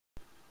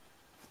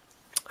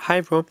Hi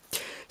everyone.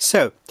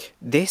 So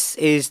this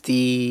is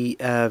the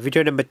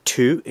video number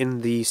 2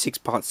 in the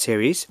 6-part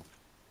series,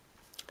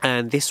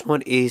 and this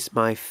one is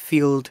my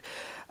field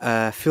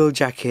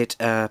jacket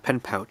pen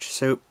pouch.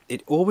 So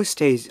it always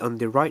stays on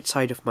the right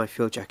side of my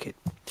field jacket.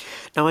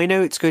 Now I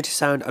know it's going to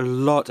sound a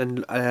lot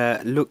and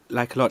look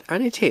like a lot,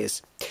 and it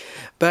is,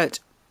 but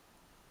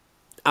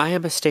I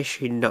am a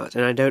stationery nut,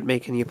 and I don't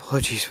make any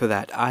apologies for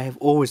that. I have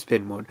always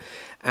been one,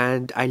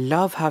 and I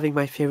love having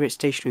my favourite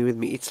stationery with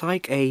me. It's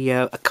like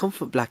a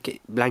comfort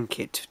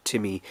blanket to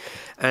me,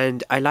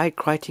 and I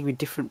like writing with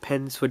different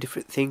pens for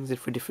different things and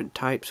for different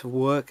types of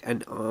work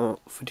and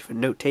for different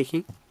note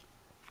taking.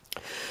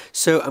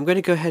 So I'm going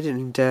to go ahead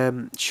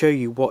and show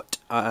you what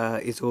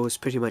is always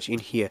pretty much in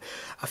here.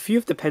 A few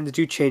of the pens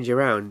do change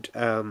around,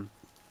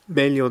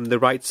 mainly on the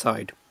right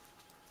side,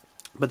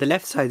 but the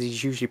left side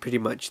is usually pretty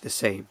much the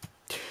same.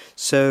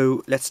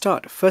 So let's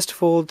start. First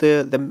of all,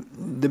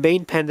 the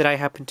main pen that I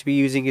happen to be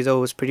using is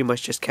always pretty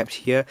much just kept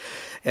here.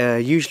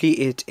 Usually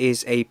it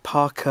is a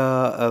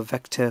Parker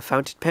Vector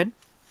fountain pen.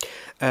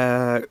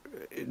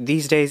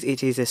 These days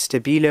it is a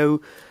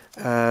Stabilo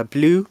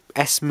blue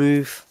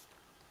S-Move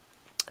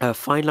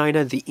fine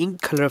liner. The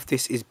ink color of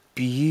this is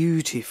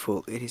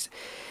beautiful.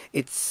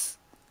 It's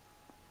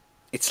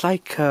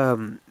like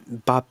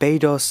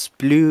Barbados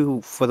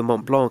blue for the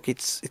Mont Blanc.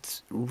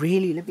 It's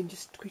really. Let me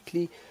just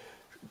quickly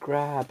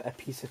grab a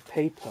piece of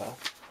paper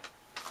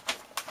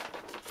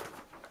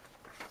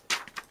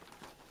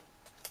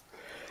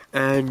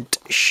and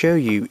show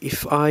you.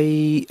 If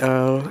I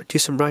do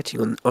some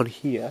writing on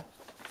here,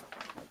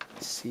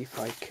 let's see if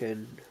I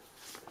can.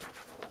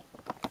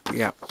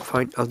 Yeah,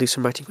 fine, I'll do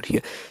some writing on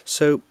here.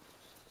 So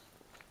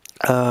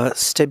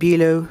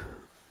Stabilo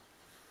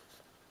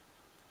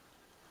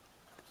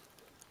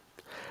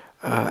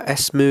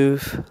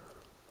S-Move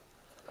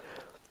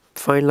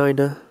fine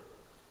liner.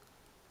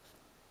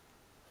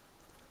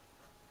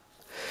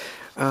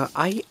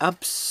 I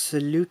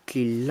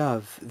absolutely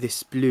love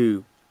this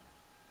blue,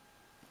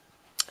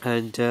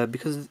 and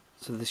because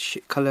of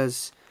the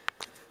colours,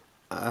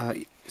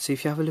 so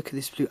if you have a look at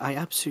this blue, I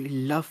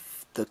absolutely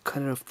love the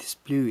colour of this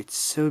blue. It's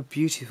so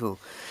beautiful.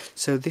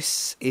 So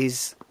this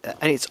is,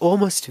 and it's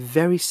almost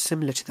very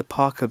similar to the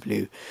Parker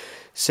blue.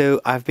 So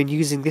I've been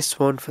using this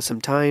one for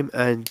some time,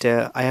 and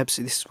this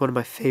is one of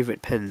my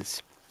favourite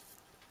pens.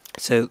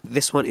 So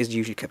this one is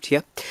usually kept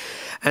here.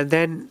 And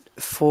then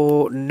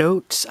for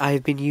notes,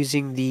 I've been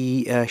using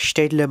the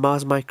Staedtler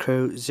Mars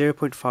Micro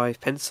 0.5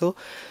 pencil.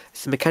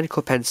 It's a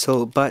mechanical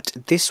pencil, but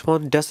this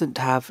one doesn't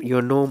have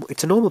your normal.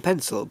 It's a normal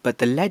pencil, but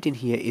the lead in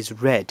here is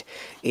red.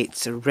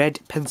 It's a red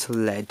pencil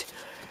lead.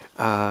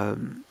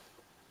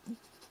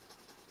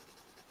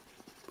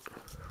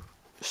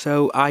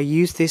 So I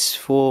use this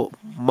for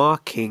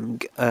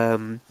marking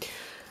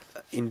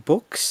in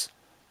books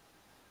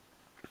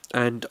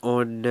and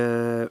on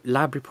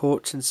lab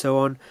reports and so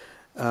on,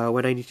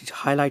 when I need to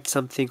highlight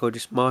something or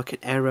just mark an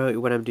error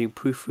when I'm doing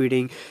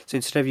proofreading. So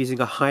instead of using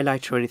a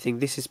highlighter or anything,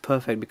 this is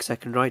perfect because I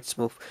can write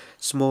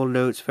small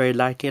notes very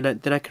lightly,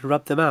 and then I can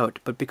rub them out.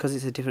 But because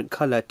it's a different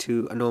color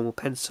to a normal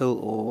pencil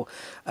or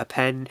a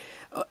pen,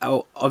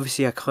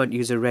 obviously I can't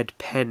use a red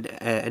pen,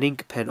 an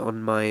ink pen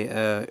on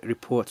my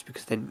reports,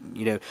 because then,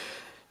 you know,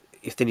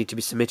 if they need to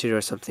be submitted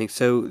or something.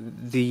 So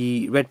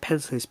the red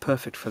pencil is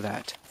perfect for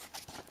that.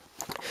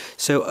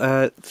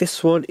 So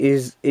this one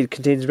it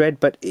contains red,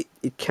 but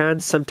it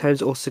can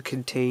sometimes also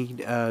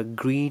contain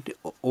green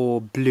or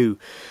blue.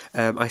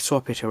 I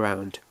swap it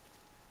around.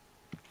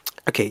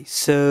 Okay,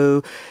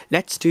 so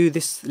let's do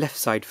this left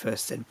side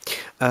first then.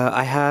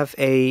 I have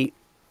a,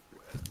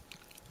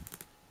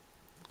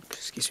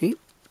 excuse me,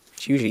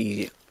 it's usually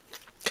easier,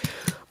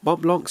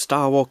 Mont Blanc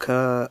Star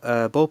Walker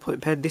ballpoint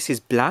pen. This is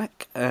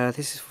black.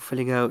 This is for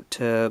filling out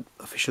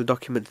official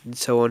documents and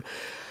so on.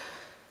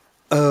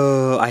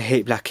 Oh, I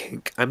hate black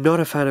ink. I'm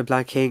not a fan of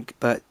black ink,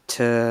 but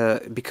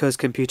because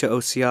computer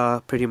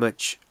OCR pretty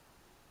much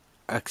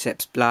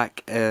accepts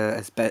black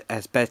as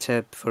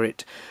better for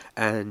it,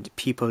 and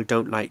people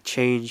don't like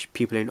change,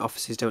 people in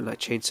offices don't like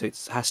change, so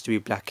it has to be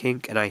black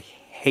ink, and I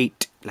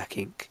hate black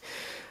ink.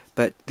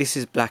 But this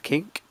is black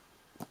ink.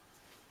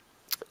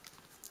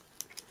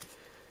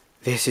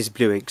 This is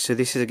blue ink. So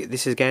this is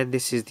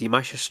the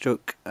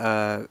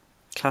Meisterstruck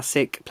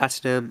Classic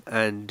Platinum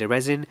and the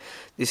resin.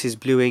 This is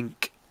blue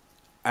ink.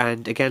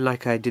 And again,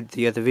 like I did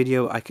the other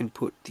video, I can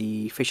put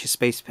the Fisher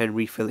Space Pen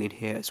refill in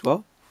here as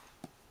well.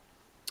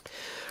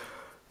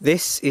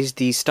 This is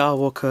the Star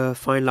Walker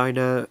fine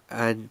liner,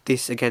 and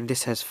this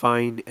has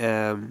fine.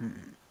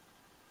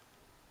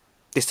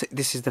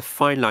 This is the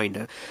fine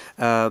liner.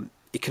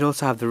 You can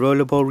also have the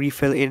rollerball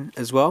refill in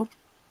as well,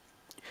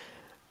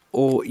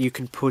 or you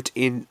can put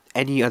in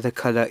any other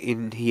color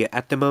in here.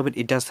 At the moment,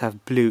 it does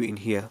have blue in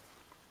here,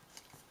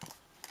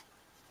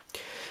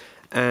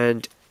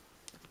 and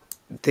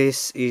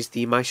this is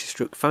the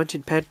Meisterstruck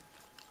fountain pen.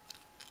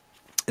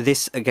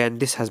 This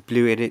has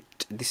blue in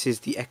it. This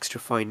is the extra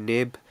fine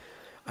nib.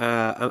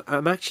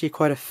 I'm actually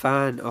quite a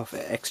fan of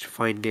extra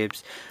fine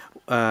nibs.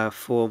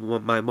 for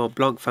my Mont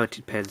Blanc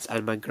fountain pens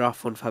and my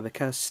Grafon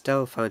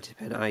Faber-Castell fountain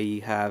pen. I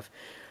have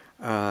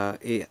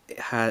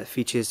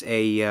features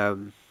a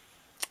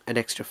an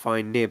extra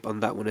fine nib on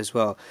that one as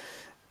well.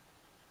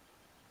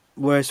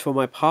 Whereas for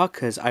my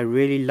Parkers, I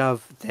really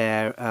love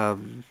their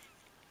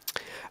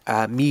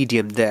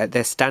medium,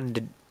 their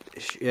standard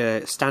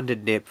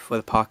nib for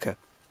the Parker.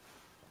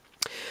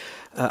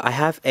 I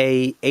have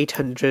a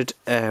 800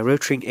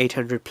 Rotring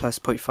 800 plus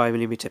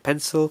 0.5mm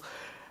pencil,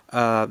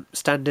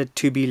 standard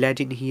 2B lead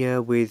in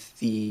here with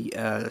the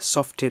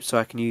soft tip, so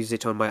I can use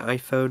it on my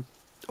iPhone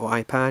or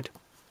iPad.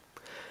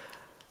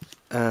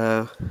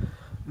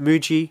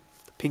 Muji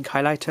pink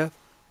highlighter,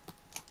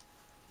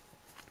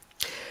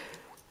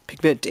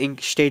 pigment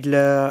ink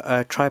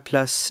Staedtler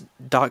Triplus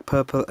dark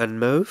purple and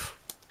mauve.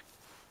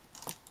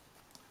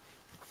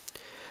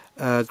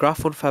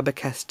 Grafon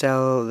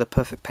Faber-Castell the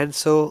perfect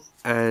pencil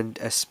and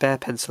a spare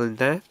pencil in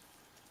there,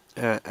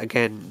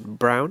 again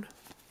brown.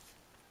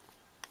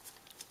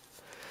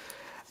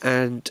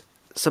 And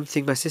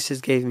something my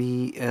sisters gave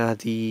me,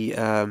 the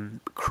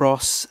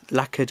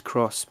lacquered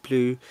cross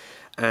blue,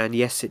 and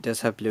yes, it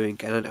does have blue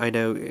ink, and I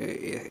know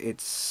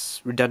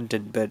it's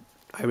redundant, but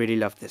I really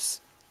love this.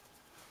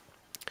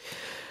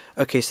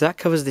 Okay, so that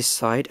covers this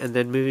side, and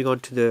then moving on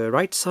to the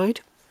right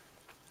side,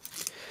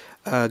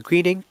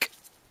 green ink.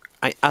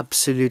 I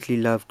absolutely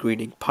love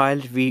green ink.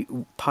 Pilot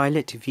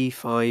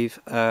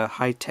V5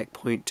 high tech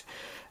point.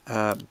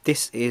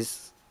 This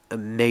is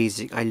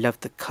amazing. I love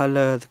the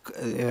color,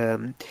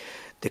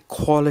 the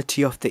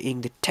quality of the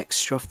ink, the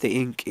texture of the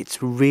ink.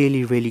 It's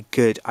really, really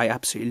good. I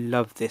absolutely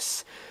love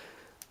this.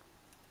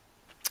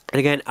 And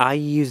again, I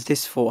use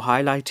this for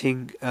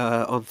highlighting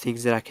on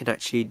things that I can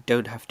actually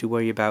don't have to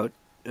worry about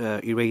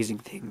erasing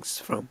things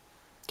from.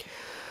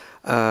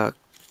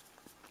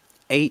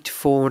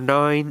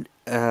 849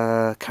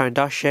 Caran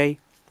d'Ache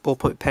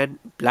ballpoint pen,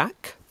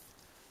 black.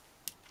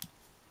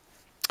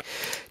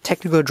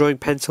 Technical drawing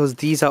pencils,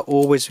 these are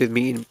always with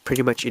me in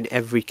pretty much in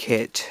every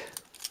kit.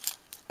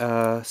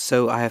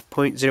 So I have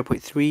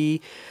 0.3,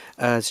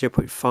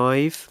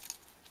 0.5,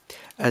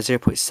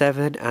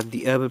 0.7 and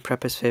the Urban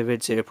Prepper's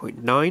favorite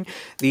 0.9.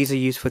 These are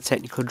used for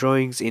technical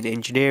drawings in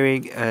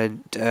engineering,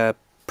 and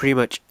pretty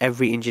much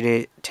every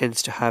engineer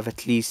tends to have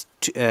at least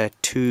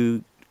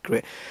two.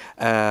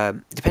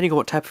 Depending on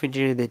what type of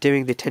engineering they're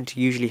doing, they tend to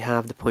usually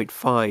have the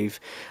 0.5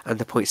 and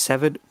the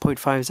 0.7.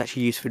 0.5 is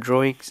actually used for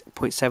drawings.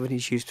 0.7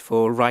 is used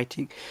for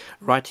writing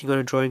on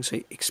a drawing,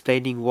 so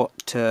explaining what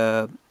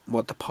the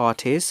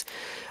part is.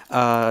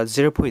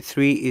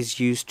 0.3 is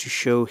used to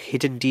show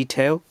hidden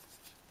detail,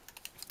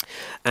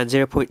 and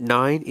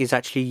 0.9 is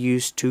actually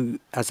used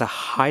as a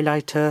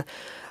highlighter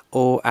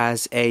or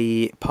as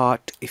a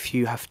part if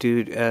you have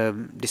to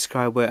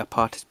describe where a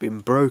part has been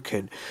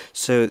broken,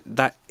 so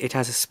that it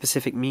has a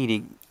specific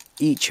meaning.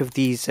 Each of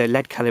these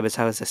lead calibers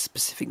has a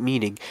specific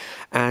meaning,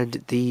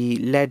 and the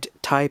lead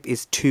type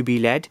is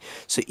 2B lead.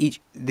 So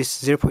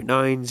this 0.9,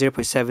 0.7,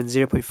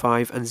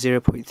 0.5 and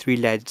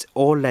 0.3 leads,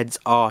 all leads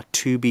are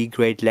 2B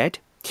grade lead.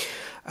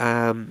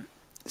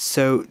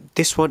 So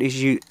this one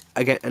is used,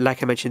 again,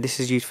 like I mentioned,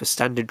 this is used for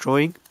standard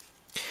drawing.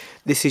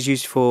 This is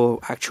used for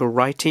actual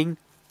writing.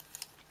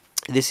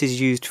 This is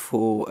used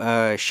for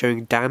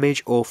showing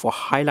damage or for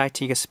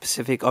highlighting a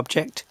specific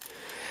object,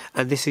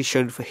 and this is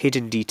shown for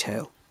hidden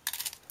detail.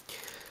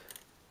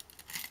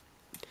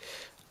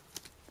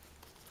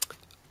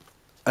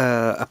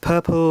 A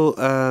purple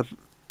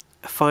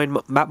fine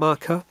map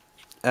marker.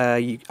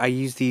 I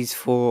use these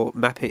for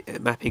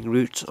mapping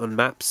routes on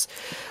maps.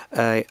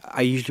 I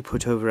usually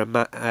put over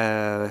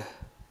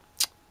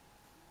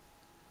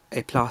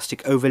a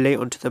plastic overlay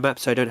onto the map,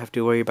 so I don't have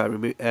to worry about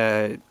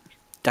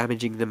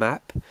damaging the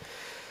map.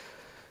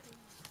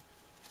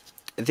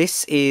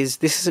 This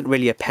isn't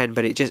really a pen,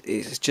 but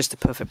it's just a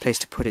perfect place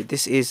to put it.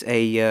 This is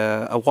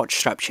a watch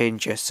strap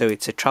changer, so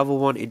it's a travel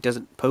one. It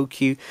doesn't poke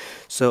you.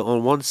 So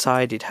on one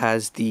side it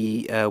has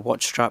the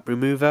watch strap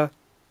remover,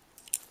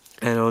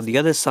 and on the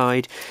other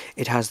side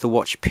it has the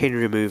watch pin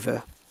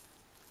remover.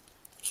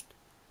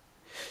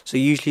 So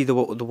usually the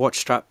watch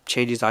strap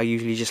changes are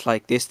usually just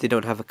like this. They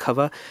don't have a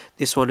cover.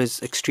 This one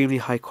is extremely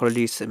high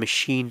quality. It's a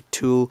machine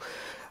tool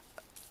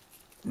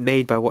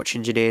made by watch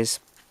engineers,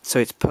 so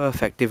it's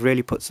perfect. They've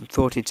really put some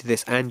thought into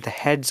this, and the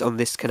heads on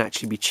this can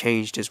actually be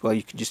changed as well.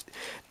 You can just,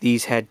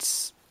 these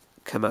heads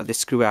come out, they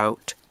screw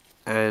out,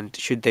 and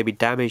should they be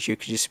damaged, you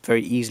can just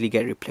very easily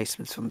get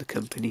replacements from the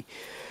company,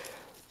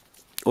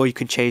 or you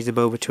can change them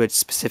over to a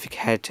specific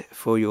head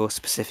for your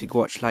specific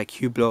watch. Like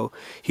Hublot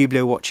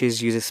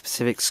watches use a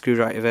specific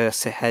screwdriver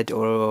head,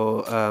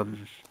 or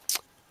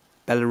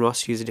Bell &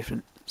 Ross use a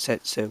different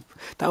set, so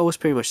that always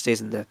pretty much stays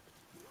in there.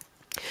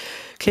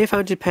 Clear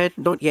fountain pen,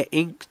 not yet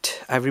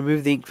inked. I've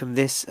removed the ink from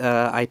this.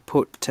 I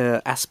put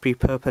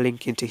DisabledPrepper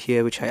ink into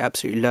here, which I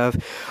absolutely love.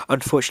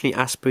 Unfortunately,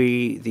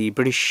 Asprey, the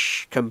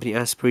British company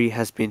Asprey,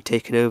 has been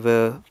taken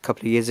over a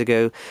couple of years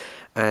ago,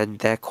 and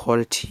their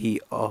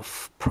quality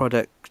of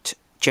product,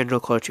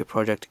 general quality of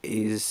product,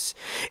 is,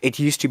 it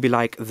used to be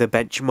like the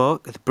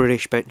benchmark, the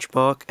British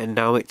benchmark, and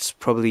now it's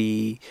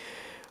probably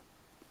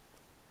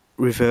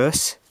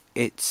reverse.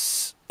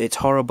 It's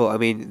horrible. I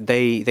mean,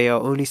 they are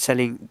only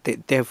selling.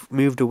 They've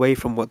moved away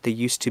from what they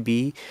used to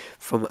be,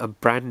 from a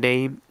brand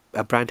name,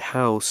 a brand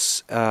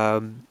house.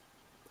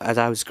 As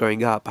I was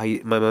growing up,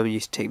 my mum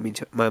used to take me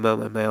to my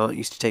mum and my aunt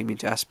used to take me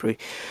to Asprey,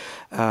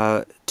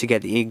 to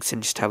get the inks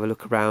and just have a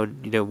look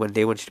around. You know, when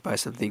they wanted to buy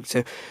something.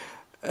 So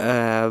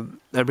I'm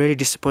really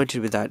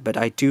disappointed with that. But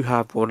I do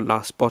have one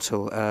last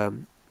bottle.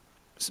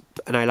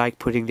 And I like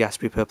putting the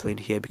Asprey purple in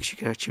here because you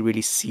can actually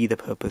really see the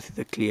purple through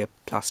the clear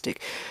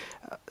plastic.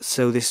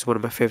 So this is one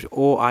of my favorite.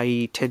 Or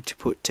I tend to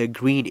put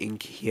green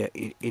ink here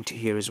into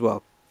here as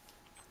well.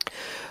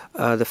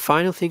 The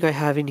final thing I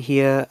have in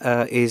here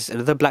is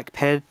another black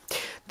pen.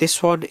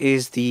 This one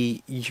is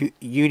the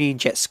Uni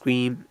Jet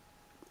Scream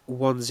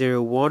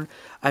 101.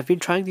 I've been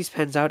trying these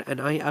pens out and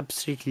I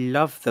absolutely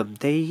love them.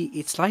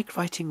 It's like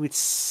writing with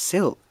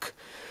silk.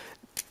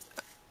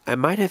 I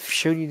might have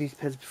shown you these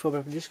pens before,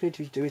 but I'm just going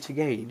to do it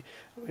again.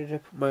 Where did I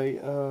put my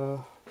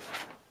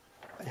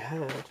I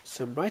had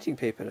some writing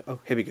paper. Oh,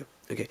 here we go.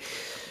 Okay,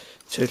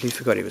 totally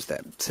forgot it was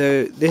there.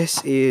 So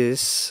this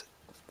is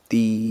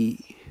the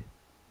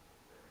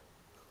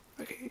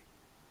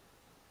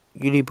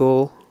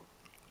Uniball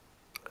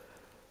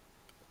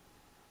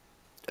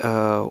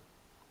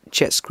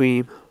Jet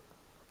Scream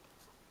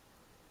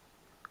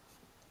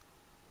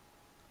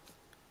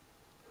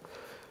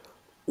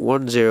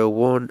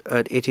 101,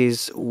 and it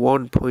is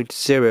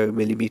 1.0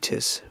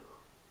 millimeters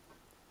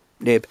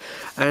nib,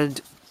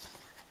 and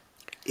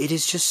it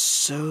is just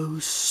so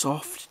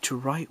soft to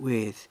write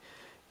with.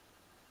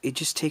 It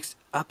just takes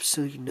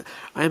absolutely no.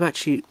 I'm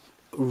actually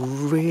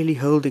really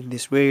holding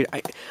this weird.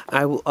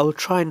 I will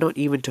try not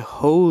even to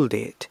hold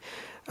it,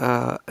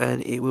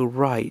 and it will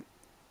write.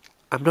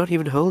 I'm not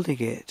even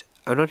holding it.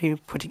 I'm not even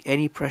putting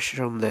any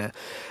pressure on there.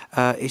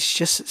 It's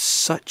just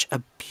such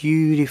a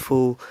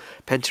beautiful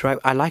pen to write.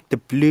 I like the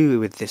blue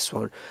with this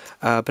one,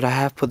 but I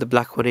have put the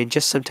black one in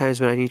just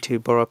sometimes when I need to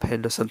borrow a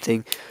pen or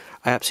something.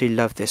 I absolutely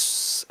love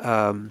this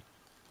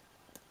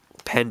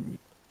pen.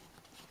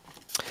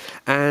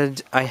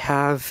 And I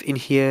have in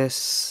here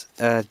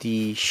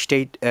the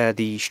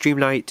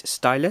Streamlight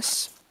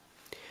stylus.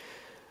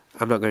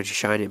 I'm not going to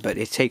shine it, but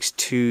it takes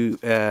two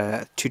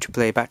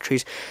AAA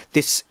batteries.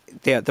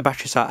 The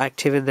batteries are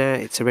active in there.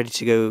 It's ready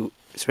to go.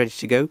 It's ready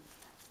to go.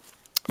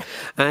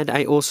 And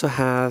I also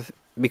have,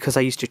 because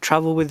I used to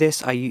travel with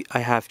this, I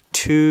have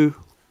two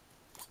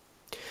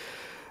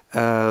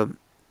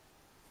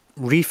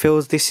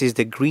refills. This is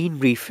the green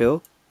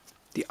refill,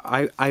 the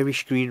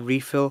Irish green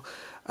refill,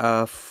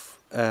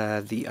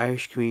 the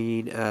Irish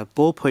green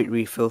ballpoint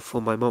refill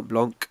for my Mont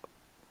Blanc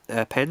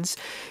pens.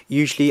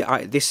 Usually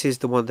this is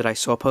the one that I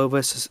swap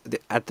over. So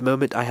at the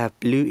moment I have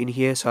blue in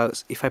here, so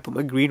if I put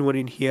my green one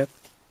in here,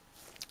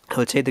 I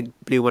will take the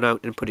blue one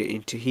out and put it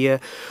into here,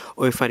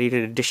 or if I need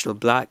an additional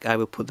black, I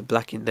will put the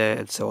black in there,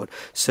 and so on.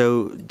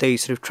 So they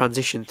sort of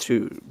transition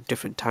through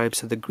different times.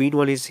 So the green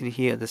one is in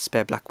here and the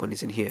spare black one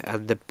is in here,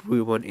 and the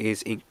blue one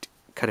is inked,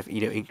 kind of,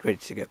 you know, inked, ready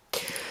to go.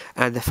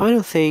 And the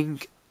final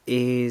thing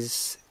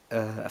is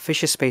a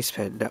Fisher Space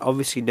Pen. Now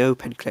obviously no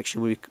pen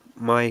collection would be,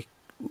 my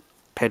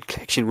pen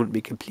collection wouldn't be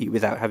complete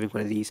without having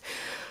one of these.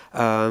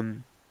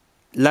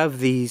 Love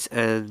these,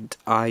 and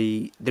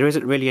there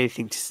isn't really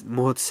anything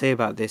more to say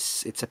about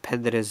this. It's a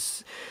pen that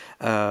has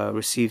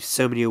received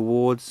so many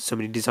awards, so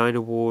many design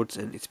awards,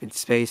 and it's been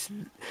spaced.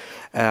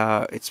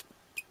 It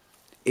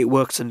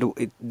works under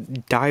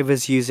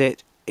divers use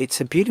it. It's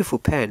a beautiful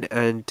pen,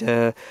 and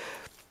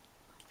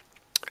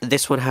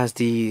this one has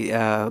the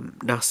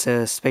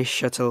NASA Space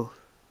Shuttle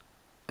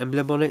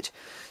emblem on it,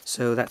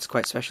 so that's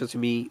quite special to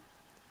me.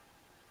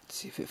 Let's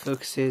see if it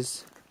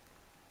focuses.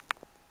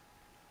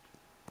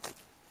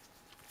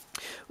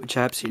 Which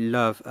I absolutely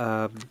love.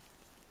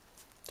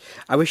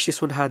 I wish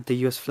this one had the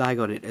US flag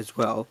on it as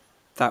well.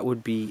 That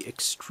would be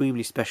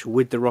extremely special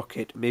with the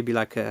rocket. Maybe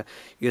like a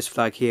US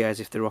flag here, as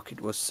if the rocket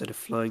was sort of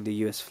flying the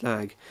US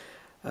flag.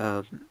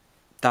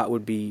 That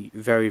would be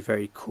very,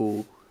 very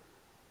cool.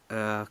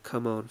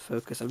 Come on,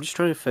 focus. I'm just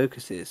trying to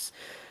focus this.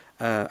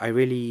 I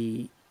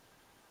really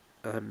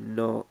am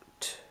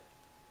not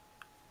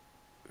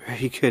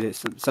very good at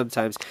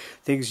sometimes.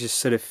 Things just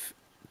sort of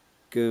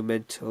go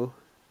mental.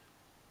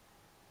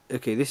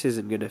 Okay, this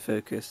isn't going to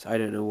focus. I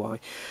don't know why.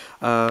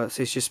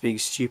 So it's just being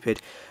stupid.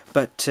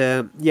 But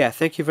yeah,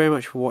 thank you very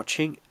much for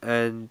watching,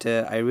 and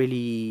I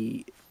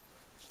really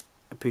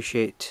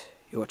appreciate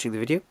you watching the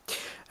video.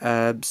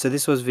 So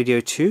this was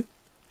video 2,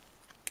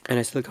 and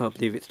I still can't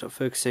believe it's not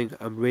focusing.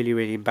 I'm really,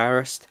 really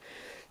embarrassed.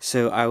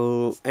 So I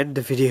will end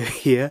the video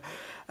here.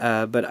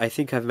 But I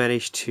think I've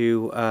managed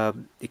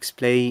to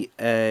explain,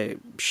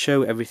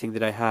 show everything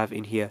that I have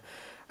in here,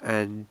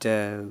 and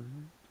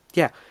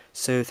yeah.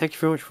 So thank you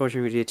very much for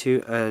watching video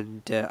 2,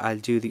 and I'll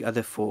do the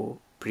other 4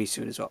 pretty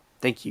soon as well.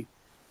 Thank you.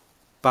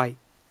 Bye.